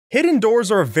Hidden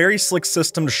doors are a very slick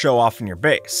system to show off in your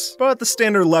base, but the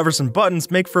standard levers and buttons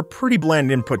make for pretty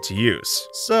bland input to use.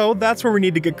 So that's where we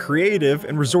need to get creative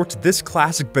and resort to this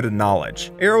classic bit of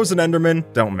knowledge. Arrows and Endermen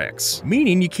don't mix,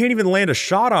 meaning you can't even land a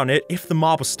shot on it if the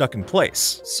mob was stuck in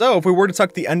place. So if we were to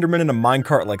tuck the Enderman in a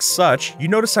minecart like such, you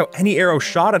notice how any arrow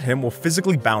shot at him will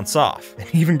physically bounce off,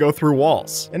 and even go through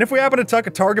walls. And if we happen to tuck a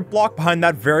target block behind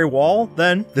that very wall,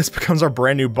 then this becomes our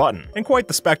brand new button, and quite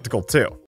the spectacle too.